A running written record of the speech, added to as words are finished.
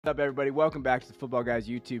What's up, everybody? Welcome back to the Football Guys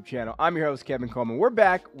YouTube channel. I'm your host, Kevin Coleman. We're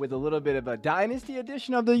back with a little bit of a Dynasty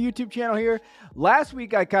edition of the YouTube channel here. Last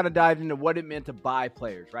week, I kind of dived into what it meant to buy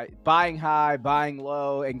players, right? Buying high, buying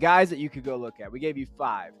low, and guys that you could go look at. We gave you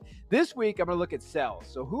 5. This week, I'm going to look at sells.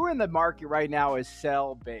 So who in the market right now is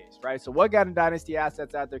sell-based, right? So what kind of Dynasty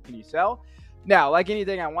assets out there can you sell? Now, like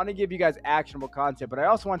anything, I want to give you guys actionable content, but I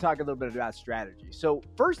also want to talk a little bit about strategy. So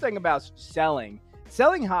first thing about selling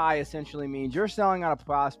high essentially means you're selling on a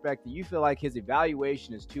prospect that you feel like his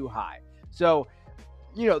evaluation is too high. So,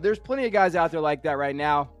 there's plenty of guys out there like that right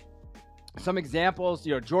now. Some examples,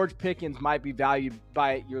 George Pickens might be valued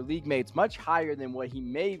by your league mates much higher than what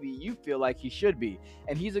you feel like he should be.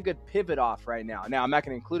 And he's a good pivot off right now. Now, I'm not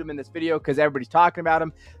going to include him in this video because everybody's talking about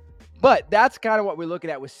him, but that's kind of what we're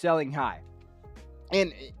looking at with selling high.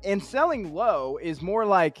 And selling low is more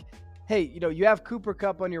like, hey, you have Cooper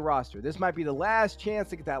Kupp on your roster. This might be the last chance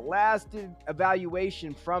to get that last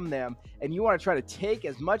evaluation from them, and you want to try to take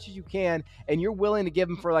as much as you can, and you're willing to give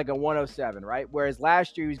him for like a 107, right? Whereas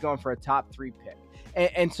last year he was going for a top 3 pick.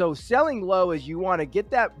 And so selling low is you want to get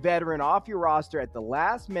that veteran off your roster at the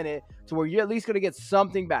last minute to where you're at least going to get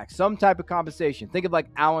something back, some type of compensation. Think of like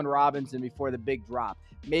Allen Robinson before the big drop.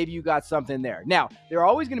 Maybe you got something there. Now, there are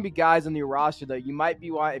always going to be guys on your roster that you might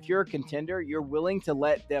be, if you're a contender, you're willing to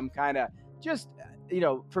let them kind of just,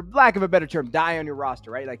 for lack of a better term, die on your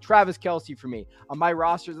roster, right? Like Travis Kelce for me. On my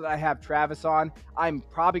roster that I have Travis on, I'm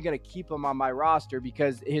probably going to keep him on my roster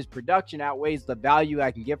because his production outweighs the value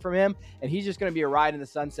I can get from him, and he's just going to be a ride in the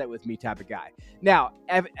sunset with me type of guy. Now,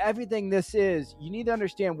 everything this is, you need to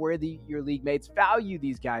understand where your league mates value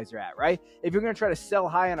these guys are at, right? If you're going to try to sell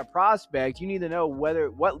high on a prospect, you need to know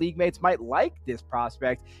what league mates might like this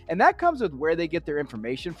prospect, and that comes with where they get their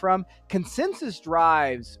information from. Consensus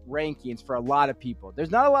drives rankings for a lot of people.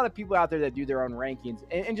 There's not a lot of people out there that do their own rankings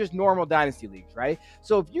in just normal dynasty leagues, right?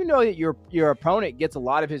 So if you know that your opponent gets a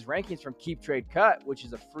lot of his rankings from Keep Trade Cut, which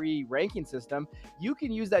is a free ranking system, you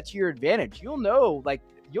can use that to your advantage. You'll know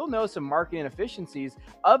some marketing efficiencies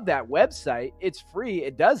of that website. It's free.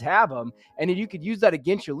 It does have them. And then you could use that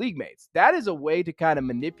against your league mates. That is a way to kind of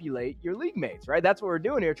manipulate your league mates, right? That's what we're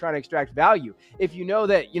doing here, trying to extract value. If you know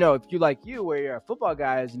that, if you where you're a football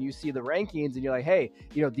guys and you see the rankings and you're like, hey,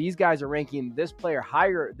 these guys are ranking this player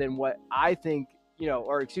higher than what I think,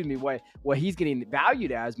 what he's getting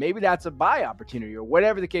valued as, maybe that's a buy opportunity or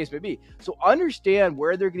whatever the case may be. So understand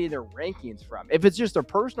where they're getting their rankings from. If it's just their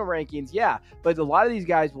personal rankings, yeah, but a lot of these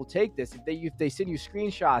guys will take this. If they send you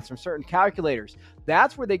screenshots from certain calculators,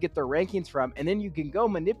 that's where they get their rankings from. And then you can go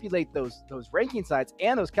manipulate those ranking sites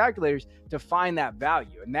and those calculators to find that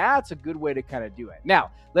value. And that's a good way to kind of do it.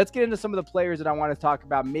 Now, let's get into some of the players that I want to talk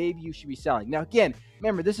about. Maybe you should be selling. Now, again,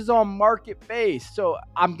 remember, this is all market-based. So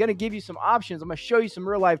I'm going to give you some options. I'm going to show you some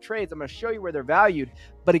real-life trades. I'm going to show you where they're valued.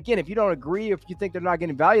 But again, if you don't agree, if you think they're not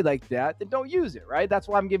getting valued like that, then don't use it, right? That's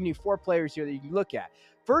why I'm giving you 4 players here that you can look at.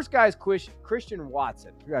 First guy is Christian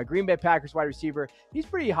Watson, Green Bay Packers wide receiver. He's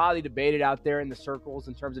pretty highly debated out there in the circles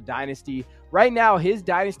in terms of dynasty. Right now, his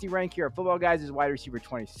dynasty rank here at Football Guys is wide receiver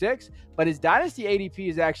 26, but his dynasty ADP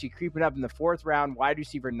is actually creeping up in the 4th round, wide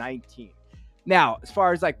receiver 19. Now, as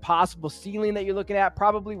far as like possible ceiling that you're looking at,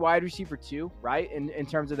 probably wide receiver 2, right? In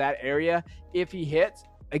terms of that area, if he hits.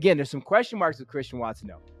 Again, there's some question marks with Christian Watson,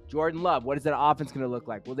 though. Jordan Love, what is that offense going to look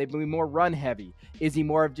like? Will they be more run heavy? Is he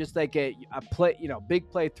more of just like a play, big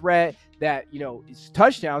play threat that, is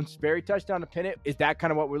touchdowns, very touchdown dependent? Is that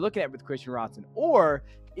kind of what we're looking at with Christian Watson? Or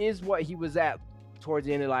is what he was at towards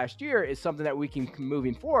the end of last year is something that we can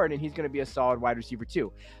moving forward, and he's going to be a solid wide receiver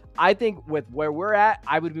 2. I think with where we're at,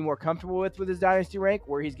 I would be more comfortable with his dynasty rank,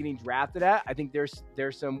 where he's getting drafted at. I think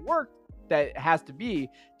there's some work that has to be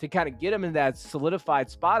to kind of get him in that solidified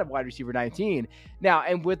spot of wide receiver 19. Now,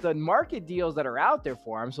 and with the market deals that are out there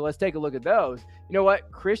for him, so let's take a look at those. You know what?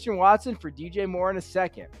 Christian Watson for DJ Moore in a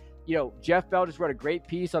second. Jeff Bell just wrote a great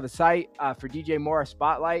piece on the site for DJ Moore, a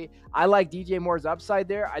spotlight. I like DJ Moore's upside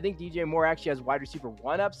there. I think DJ Moore actually has wide receiver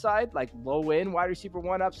 1 upside, like low end wide receiver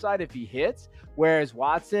 1 upside if he hits. Whereas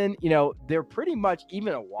Watson, they're pretty much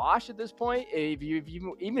even a wash at this point.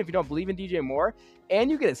 Even if you don't believe in DJ Moore, and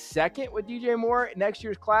you get a second with DJ Moore next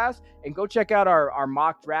year's class, and go check out our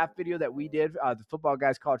mock draft video that we did, the Football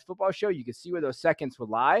Guys College Football Show. You can see where those seconds would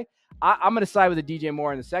lie. I'm going to side with the DJ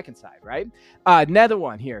Moore on the second side, right? Another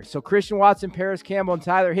one here. So Christian Watson, Paris Campbell, and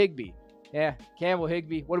Tyler Higbee. Yeah, Campbell,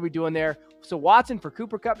 Higbee. What are we doing there? So Watson for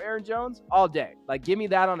Cooper Kupp, Aaron Jones, all day. Like, give me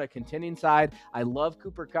that on a contending side. I love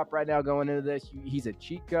Cooper Kupp right now going into this. He's a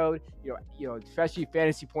cheat code, especially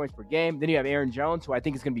fantasy points per game. Then you have Aaron Jones, who I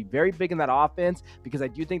think is going to be very big in that offense because I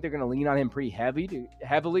do think they're going to lean on him pretty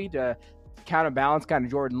heavily to counterbalance kind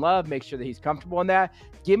of Jordan Love, make sure that he's comfortable in that.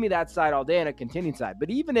 Give me that side all day and a contending side. But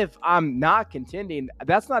even if I'm not contending,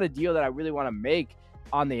 that's not a deal that I really want to make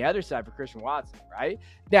on the other side for Christian Watson, right?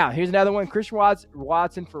 Now, here's another one. Christian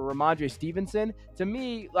Watson for Ramondre Stevenson. To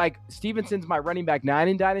me, like, Stevenson's my running back 9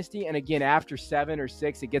 in Dynasty. And again, after 7 or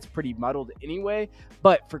 6, it gets pretty muddled anyway.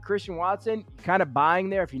 But for Christian Watson, kind of buying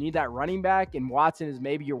there if you need that running back, and Watson is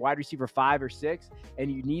maybe your wide receiver 5 or 6,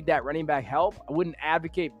 and you need that running back help. I wouldn't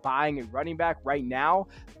advocate buying a running back right now,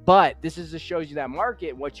 but this just shows you that market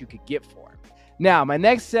and what you could get for him. Now, my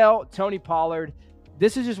next sell, Tony Pollard.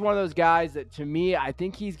 This is just one of those guys that, to me, I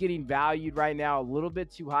think he's getting valued right now a little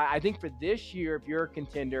bit too high. I think for this year, if you're a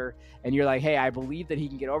contender and you're like, hey, I believe that he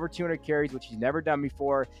can get over 200 carries, which he's never done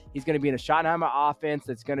before. He's going to be in a Schottenheimer offense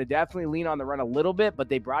that's going to definitely lean on the run a little bit, but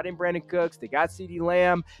they brought in Brandon Cooks. They got CeeDee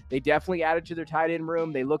Lamb. They definitely added to their tight end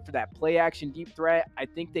room. They look for that play action deep threat. I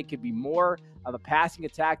think they could be more of a passing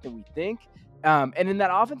attack than we think. And then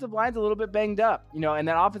that offensive line's a little bit banged up, and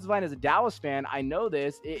that offensive line, as a Dallas fan, I know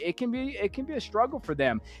this, it can be a struggle for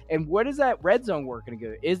them. And what is that red zone work going to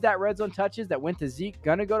go? Is that red zone touches that went to Zeke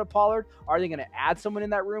going to go to Pollard? Are they going to add someone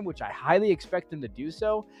in that room, which I highly expect them to do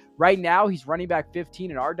so? Right now, he's running back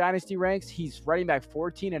 15 in our Dynasty ranks. He's running back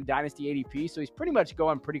 14 in Dynasty ADP. So he's pretty much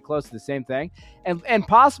going pretty close to the same thing. And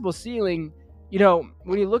possible ceiling,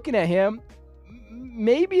 when you're looking at him,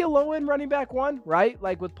 maybe a low-end running back 1, right?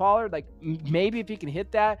 Like with Pollard, like maybe if he can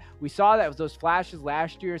hit that. We saw that with those flashes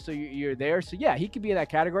last year, so you're there. So yeah, he could be in that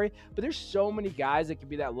category. But there's so many guys that could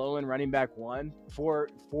be that low-end running back 1 for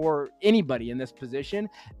anybody in this position.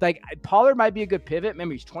 Like Pollard might be a good pivot.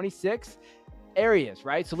 Remember, he's 26 areas,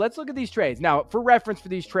 right? So let's look at these trades. Now, for reference for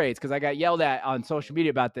these trades, because I got yelled at on social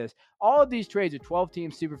media about this, all of these trades are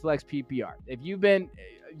 12-team Superflex PPR. If you've been,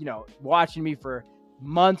 watching me for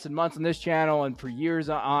months and months on this channel and for years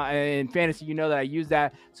in fantasy, you know that I use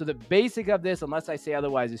that. So the basic of this, unless I say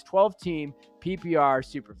otherwise, is 12-team PPR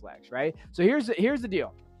Superflex, right? So here's the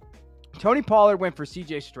deal. Tony Pollard went for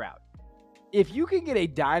CJ Stroud. If you can get a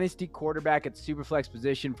dynasty quarterback at the Superflex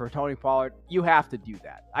position for Tony Pollard, you have to do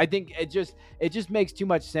that. I think it just makes too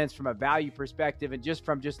much sense from a value perspective and just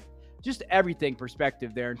from just everything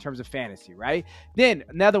perspective there in terms of fantasy, right? Then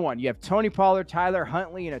another one, you have Tony Pollard, Tyler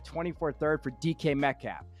Huntley, and a 24 third for DK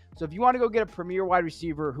Metcalf. So if you want to go get a premier wide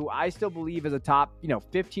receiver who I still believe is a top,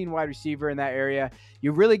 15 wide receiver in that area,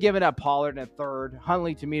 you're really giving up Pollard in a third.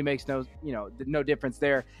 Huntley, to me, makes no difference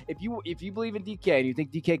there. If you believe in DK and you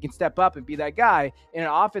think DK can step up and be that guy in an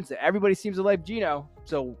offense that everybody seems to like Geno,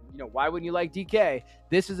 so why wouldn't you like DK?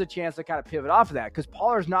 This is a chance to kind of pivot off of that, because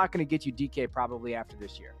Pollard's not going to get you DK probably after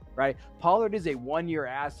this year, right? Pollard is a 1-year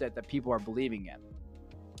asset that people are believing in.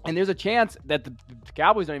 And there's a chance that the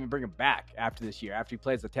Cowboys don't even bring him back after this year, after he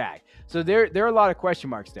plays the tag. So there are a lot of question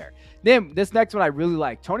marks there. Then this next one I really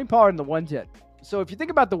like, Tony Pollard in the 110. So if you think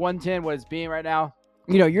about the 110, what it's being right now,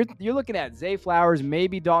 you're looking at Zay Flowers,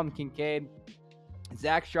 maybe Dalton Kincaid,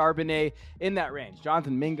 Zach Charbonnet in that range.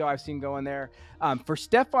 Jonathan Mingo I've seen going there. For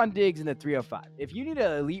Stephon Diggs in the 305. If you need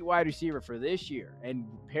an elite wide receiver for this year and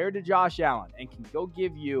paired to Josh Allen and can go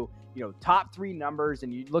give you, top 3 numbers,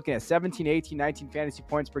 and you're looking at 17, 18, 19 fantasy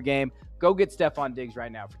points per game, go get Stephon Diggs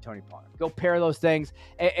right now for Tony Pollard. Go pair those things.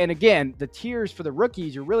 And again, the tiers for the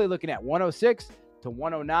rookies, you're really looking at 106 to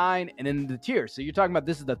 109 and then the tier. So you're talking about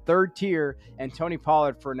this is the 3rd tier, and Tony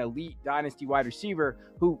Pollard for an elite dynasty wide receiver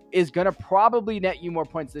who is going to probably net you more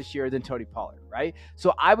points this year than Tony Pollard, right?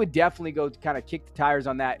 So I would definitely go kind of kick the tires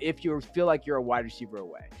on that if you feel like you're a wide receiver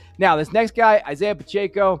away. Now, this next guy, Isiah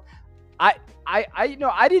Pacheco, I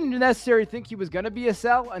didn't necessarily think he was going to be a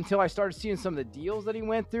sell until I started seeing some of the deals that he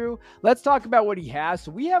went through. Let's talk about what he has.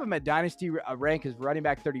 So we have him at Dynasty rank as running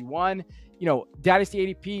back 31.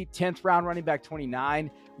 Dynasty ADP, 10th round running back 29.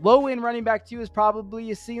 Low end running back 2 is probably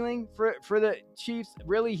a ceiling for the Chiefs.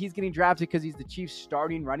 Really, he's getting drafted because he's the Chiefs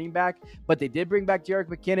starting running back, but they did bring back Jerick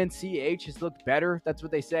McKinnon. CH has looked better. That's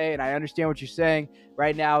what they say. And I understand what you're saying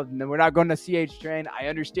right now. We're not going to CH train. I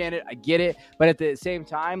understand it. I get it. But at the same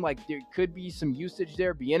time, like, there could be some usage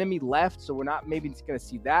there. Bieniemy left, so we're not maybe going to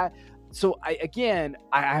see that. So I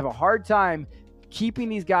have a hard time keeping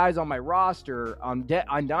these guys on my roster on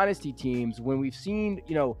dynasty teams when we've seen,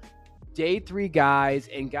 day 3 guys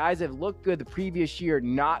and guys that have looked good the previous year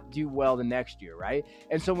not do well the next year, right?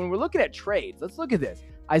 And so when we're looking at trades, let's look at this.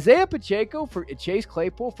 Isiah Pacheco for Chase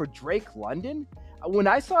Claypool for Drake London. When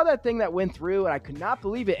I saw that thing that went through, and I could not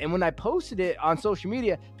believe it, and when I posted it on social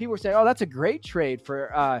media, people were saying, oh, that's a great trade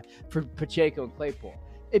for Pacheco and Claypool.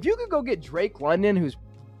 If you could go get Drake London, who's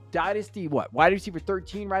Dynasty, wide receiver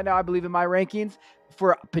 13 right now, I believe, in my rankings.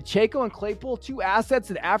 For Pacheco and Claypool, two assets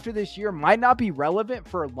that after this year might not be relevant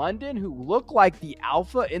for London, who look like the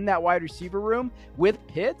alpha in that wide receiver room with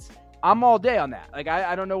Pitts. I'm all day on that. Like,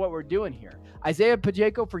 I don't know what we're doing here. Isiah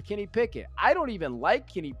Pacheco for Kenny Pickett. I don't even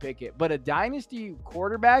like Kenny Pickett, but a dynasty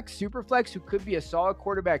quarterback, super flex, who could be a solid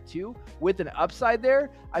quarterback too, with an upside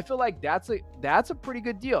there, I feel like that's a pretty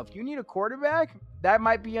good deal. If you need a quarterback, that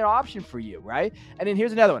might be an option for you, right? And then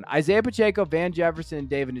here's another one. Isiah Pacheco, Van Jefferson, and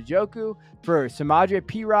David Njoku for Samaje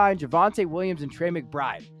Perine, Javonte Williams, and Trey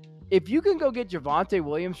McBride. If you can go get Javonte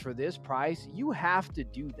Williams for this price, you have to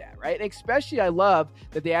do that, right? And especially, I love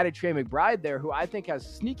that they added Trey McBride there, who I think has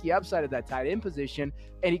sneaky upside at that tight end position,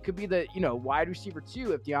 and he could be the wide receiver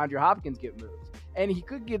too if DeAndre Hopkins get moved. And he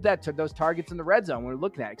could give that to those targets in the red zone when we're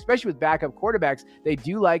looking at it. Especially with backup quarterbacks, they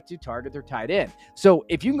do like to target their tight end. So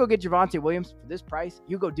if you can go get Javonte Williams for this price,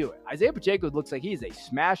 you go do it. Isiah Pacheco looks like he's a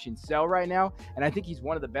smashing sell right now, and I think he's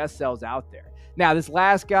one of the best sells out there. Now, this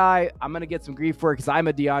last guy, I'm going to get some grief for it because I'm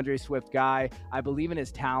a DeAndre Swift guy. I believe in his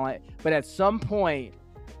talent, but at some point,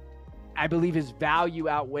 I believe his value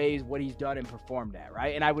outweighs what he's done and performed at,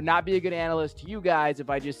 right? And I would not be a good analyst to you guys if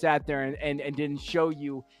I just sat there and didn't show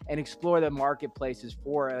you and explore the marketplaces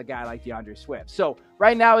for a guy like DeAndre Swift. So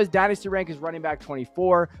right now his dynasty rank is running back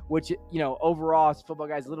 24, which, overall, as football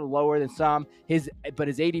guys, a little lower than some. But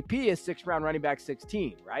his ADP is 6th round running back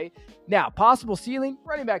 16, right? Now, possible ceiling,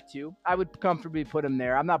 running back 2. I would comfortably put him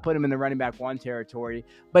there. I'm not putting him in the running back 1 territory.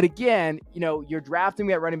 But again, you're drafting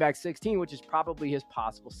me at running back 16, which is probably his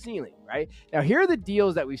possible ceiling, right? Now, here are the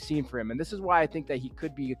deals that we've seen for him, and this is why I think that he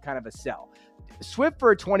could be kind of a sell. Swift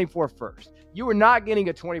for a 24 first. You were not getting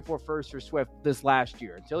a 24 first for Swift this last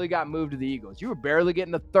year until he got moved to the Eagles. You were barely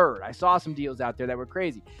getting a third. I saw some deals out there that were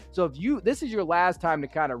crazy. So if this is your last time to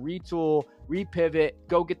kind of retool, repivot,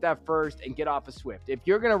 go get that first and get off of Swift. If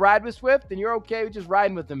you're going to ride with Swift, then you're okay with just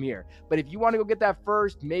riding with him here. But if you want to go get that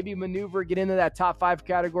first, maybe maneuver, get into that top 5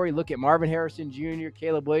 category, look at Marvin Harrison Jr.,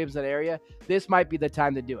 Caleb Williams, that area, this might be the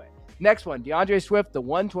time to do it. Next one, DeAndre Swift, the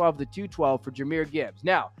 112, the 212 for Jahmyr Gibbs.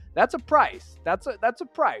 Now, that's a price. That's a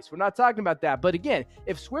price. We're not talking about that. But again,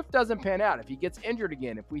 if Swift doesn't pan out, if he gets injured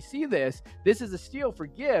again, if we see this is a steal for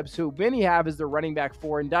Gibbs, who many have as their running back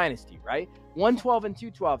 4 in Dynasty, right? 112 and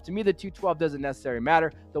 212. To me, the 212 doesn't necessarily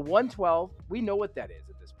matter. The 112, we know what that is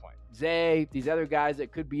at this point. Zay, these other guys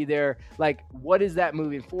that could be there. Like, what is that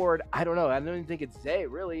moving forward? I don't know. I don't even think it's Zay,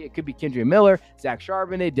 really. It could be Kendrick Miller, Zach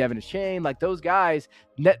Charbonnet, Devin Achane. Like, those guys,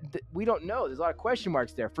 we don't know. There's a lot of question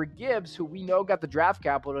marks there. For Gibbs, who we know got the draft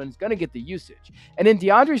capital and is going to get the usage. And then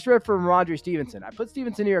DeAndre Swift for Ramondre Stevenson. I put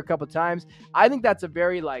Stevenson here a couple times. I think that's a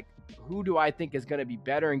very, who do I think is going to be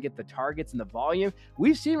better and get the targets and the volume?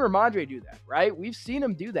 We've seen Ramondre do that, right? We've seen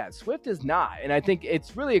him do that. Swift is not. And I think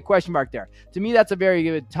it's really a question mark there. To me, that's a very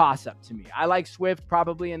good toss-up to me. I like Swift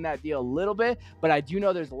probably in that deal a little bit, but I do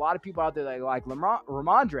know there's a lot of people out there that like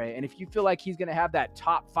Ramondre. And if you feel like he's going to have that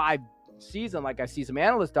top 5 season, like I see some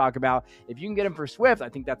analysts talk about, if you can get him for Swift, I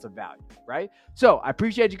think that's a value, right? So I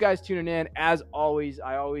appreciate you guys tuning in. As always,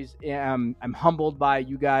 I'm humbled by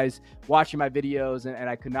you guys watching my videos, and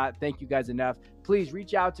I could not thank you guys enough. Please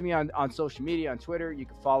reach out to me on social media, on Twitter. You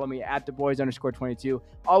can follow me at @theboys_22.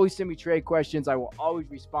 Always send me trade questions. I will always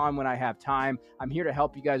respond when I have time. I'm here to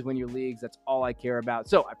help you guys win your leagues. That's all I care about.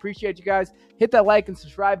 So I appreciate you guys. Hit that like and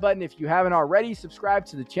subscribe button if you haven't already. Subscribe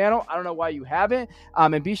to the channel. I don't know why you haven't.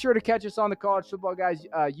 And be sure to catch us on the College Football Guys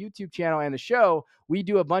YouTube channel and the show. We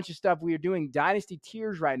do a bunch of stuff. We are doing dynasty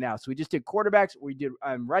tiers right now. So we just did quarterbacks. We did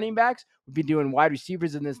running backs. We'll be doing wide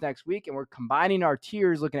receivers in this next week. And we're combining our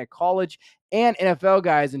tiers, looking at college and NFL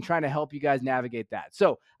guys and trying to help you guys navigate that.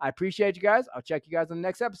 So I appreciate you guys. I'll check you guys on the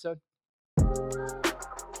next episode.